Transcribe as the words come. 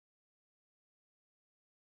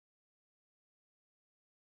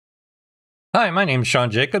Hi, my name is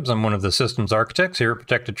Sean Jacobs. I'm one of the systems architects here at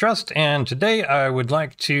Protected Trust, and today I would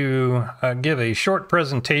like to give a short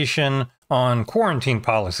presentation on quarantine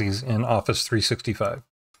policies in Office 365.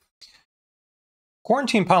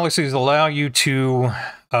 Quarantine policies allow you to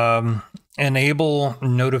enable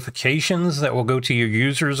notifications that will go to your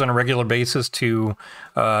users on a regular basis to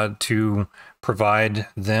provide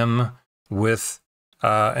them with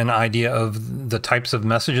an idea of the types of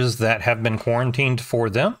messages that have been quarantined for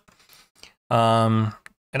them.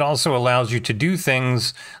 It also allows you to do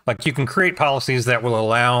things like you can create policies that will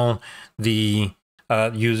allow the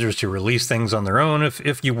users to release things on their own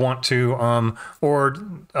if you want to, or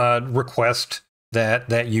request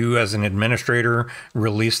that you as an administrator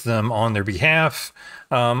release them on their behalf,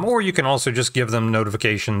 or you can also just give them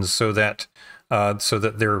notifications so that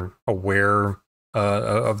they're aware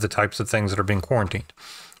of the types of things that are being quarantined.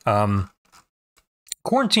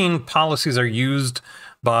 Quarantine policies are used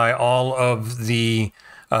by all of the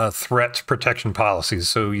threat protection policies.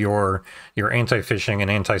 So your anti-phishing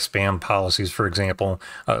and anti-spam policies, for example,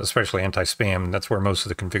 especially anti-spam, that's where most of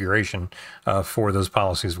the configuration for those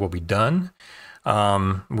policies will be done.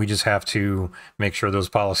 We just have to make sure those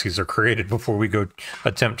policies are created before we go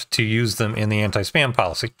attempt to use them in the anti-spam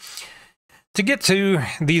policy. To get to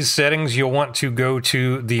these settings, you'll want to go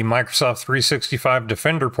to the Microsoft 365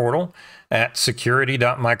 Defender portal at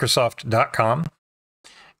security.microsoft.com.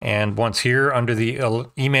 And once here, under the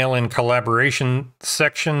email and collaboration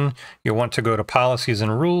section, you'll want to go to policies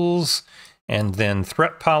and rules, and then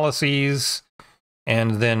threat policies,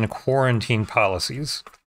 and then quarantine policies.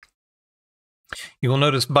 You will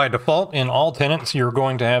notice by default in all tenants, you're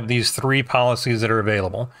going to have these three policies that are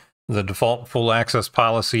available: the default full access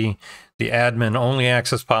policy, the admin only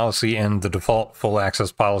access policy, and the default full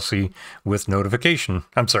access policy with notification.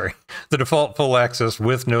 I'm sorry, the default full access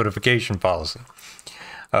with notification policy.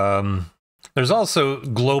 There's also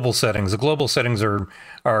global settings. The global settings are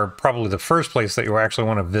probably the first place that you actually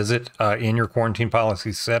want to visit in your quarantine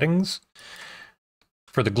policy settings.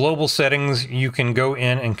 For the global settings, you can go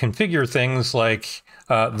in and configure things like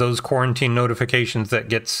those quarantine notifications that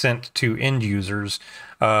get sent to end users.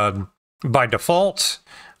 By default,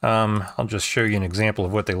 I'll just show you an example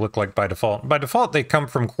of what they look like by default. By default, they come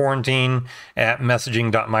from quarantine at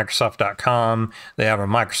messaging.microsoft.com. They have a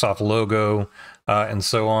Microsoft logo and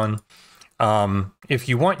so on. If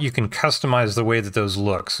you want, you can customize the way that those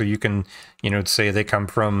look. So you can, say they come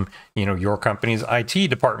from, your company's IT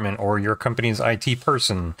department or your company's IT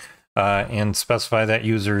person, and specify that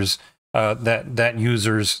user's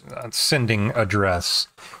sending address.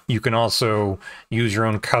 You can also use your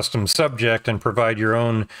own custom subject and provide your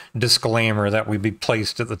own disclaimer that would be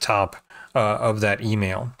placed at the top of that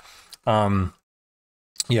email.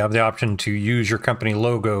 You have the option to use your company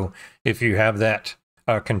logo if you have that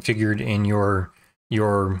configured in your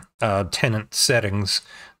tenant settings.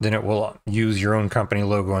 Then it will use your own company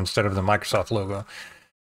logo instead of the Microsoft logo.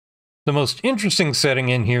 The most interesting setting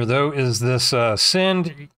in here, though, is this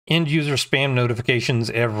send end-user spam notifications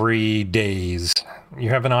every days. You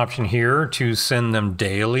have an option here to send them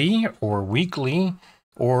daily or weekly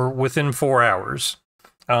or within 4 hours.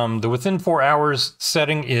 The within 4 hours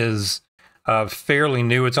setting is fairly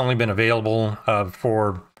new. It's only been available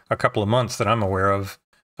for a couple of months that I'm aware of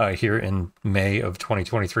here in May of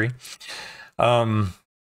 2023.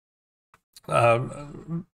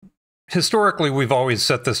 Historically, we've always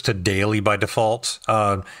set this to daily by default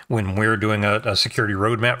when we're doing a security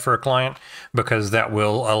roadmap for a client, because that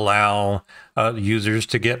will allow users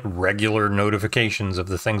to get regular notifications of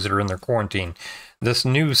the things that are in their quarantine. This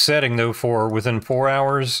new setting, though, for within 4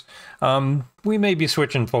 hours, we may be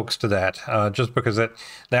switching folks to that just because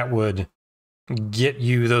that would get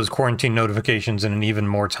you those quarantine notifications in an even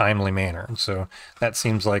more timely manner. So that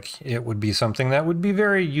seems like it would be something that would be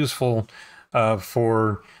very useful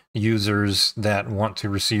for users that want to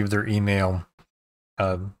receive their email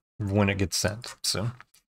when it gets sent. So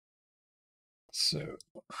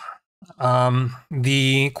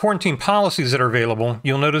the quarantine policies that are available,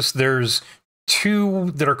 you'll notice there's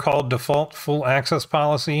two that are called default full access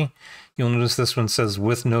policy. You'll notice this one says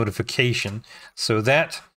with notification. So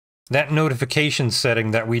that notification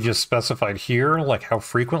setting that we just specified here, like how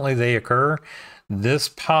frequently they occur, this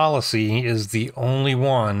policy is the only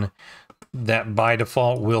one that by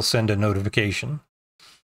default will send a notification.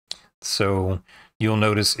 So you'll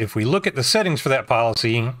notice if we look at the settings for that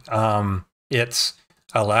policy, it's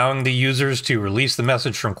allowing the users to release the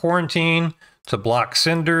message from quarantine, to block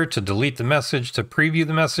sender, to delete the message, to preview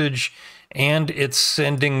the message, and it's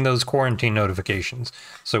sending those quarantine notifications.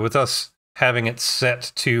 So with us having it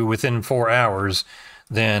set to within 4 hours,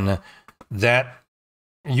 then that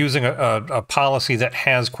using a policy that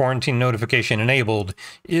has quarantine notification enabled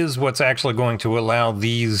is what's actually going to allow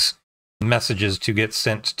these messages to get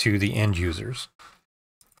sent to the end users.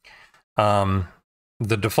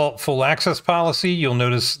 The default full access policy, you'll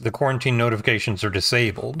notice the quarantine notifications are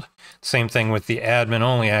disabled. Same thing with the admin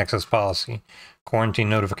only access policy. Quarantine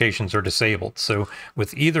notifications are disabled. So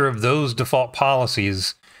with either of those default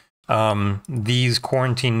policies, these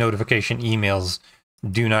quarantine notification emails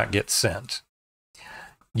do not get sent.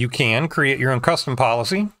 You can create your own custom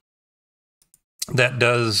policy that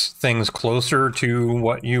does things closer to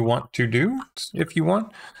what you want to do, if you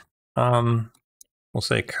want. We'll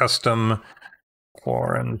say custom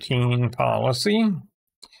quarantine policy.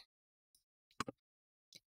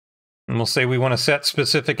 And we'll say we want to set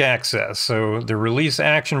specific access. So the release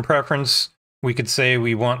action preference, we could say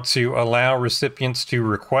we want to allow recipients to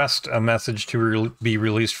request a message to be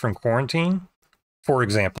released from quarantine, for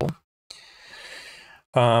example.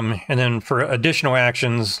 And then for additional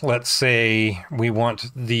actions, let's say we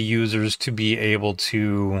want the users to be able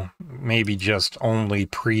to maybe just only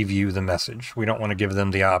preview the message. We don't want to give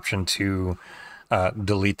them the option to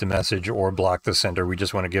delete the message or block the sender. We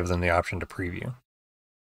just want to give them the option to preview.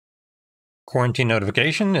 Quarantine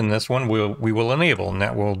notification, in this one, we will enable, and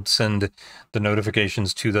that will send the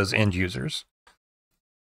notifications to those end users.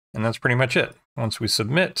 And that's pretty much it. Once we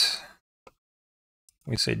submit,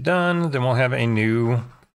 we say done, then we'll have a new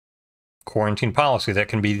quarantine policy that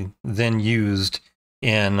can be then used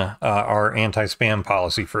in our anti-spam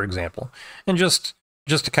policy, for example. And just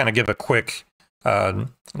to kind of give a quick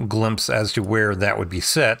glimpse as to where that would be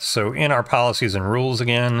set. So in our policies and rules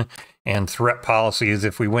again, and threat policies,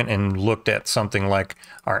 if we went and looked at something like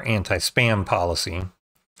our anti-spam policy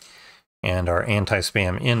and our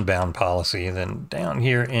anti-spam inbound policy, then down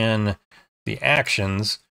here in the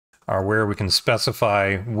actions are where we can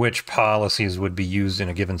specify which policies would be used in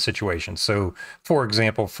a given situation. So for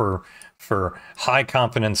example, for high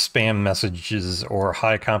confidence spam messages or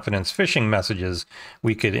high confidence phishing messages,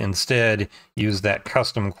 we could instead use that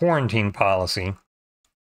custom quarantine policy.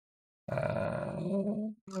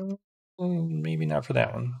 Maybe not for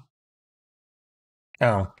that one.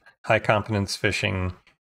 Oh, high confidence phishing.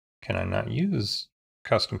 Can I not use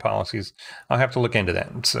custom policies? I'll have to look into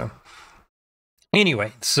that. So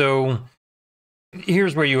anyway, so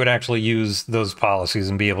here's where you would actually use those policies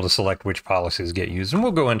and be able to select which policies get used. And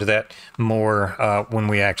we'll go into that more when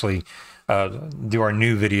we actually do our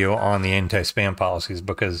new video on the anti-spam policies,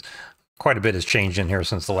 because quite a bit has changed in here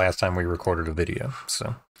since the last time we recorded a video.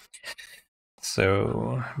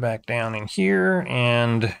 So back down in here,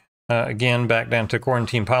 and again, back down to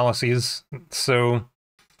quarantine policies. So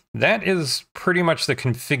that is pretty much the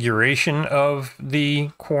configuration of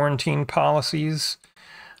the quarantine policies.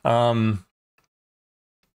 One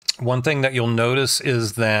thing that you'll notice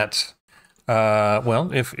is that,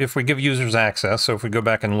 well, if we give users access, so if we go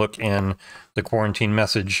back and look in the quarantine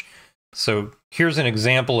message, so here's an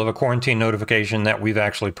example of a quarantine notification that we've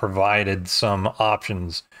actually provided some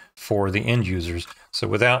options for the end users. So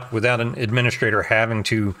without an administrator having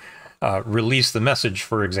to release the message,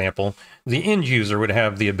 for example, the end user would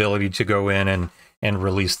have the ability to go in and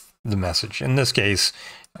release the message. In this case,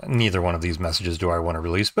 neither one of these messages do I want to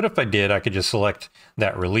release, but if I did, I could just select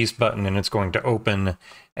that release button, and it's going to open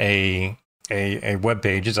a web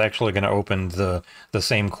page. It's actually going to open the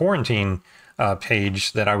same quarantine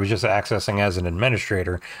page that I was just accessing as an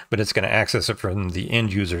administrator, but it's going to access it from the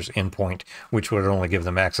end user's endpoint, which would only give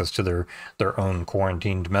them access to their own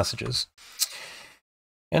quarantined messages.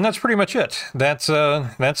 And that's pretty much it. That's the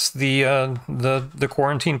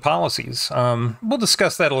quarantine policies. We'll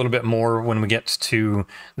discuss that a little bit more when we get to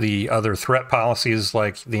the other threat policies,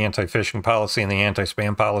 like the anti-phishing policy and the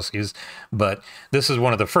anti-spam policies. But this is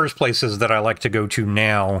one of the first places that I like to go to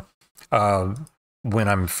now when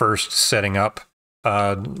I'm first setting up,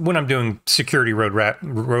 when I'm doing security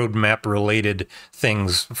roadmap related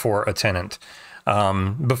things for a tenant,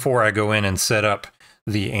 before I go in and set up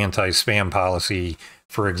the anti-spam policy.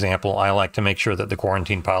 For example, I like to make sure that the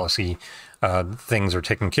quarantine policy things are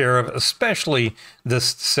taken care of, especially this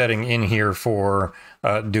setting in here for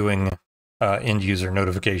doing end user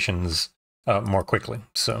notifications more quickly.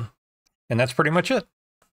 So, and that's pretty much it.